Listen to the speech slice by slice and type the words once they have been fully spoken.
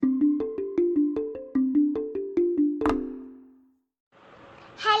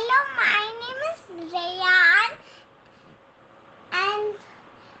Rayan, and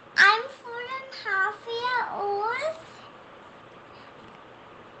I'm 4.5 years old.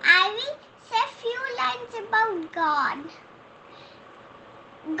 I will say few lines about God.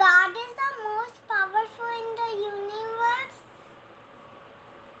 God is the most powerful in the universe.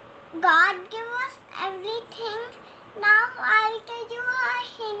 God gave us everything. Now I'll tell you a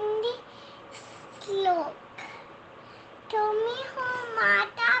Hindi slok. तुमी हो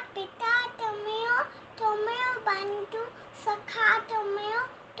माता पिता, तुमी हो बंधु सखा, तुमी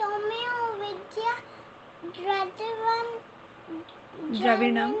हो विद्या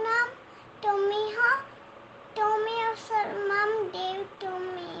द्रविणम, तुमी हो सर्वम देव,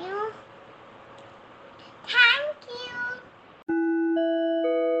 तुमी हो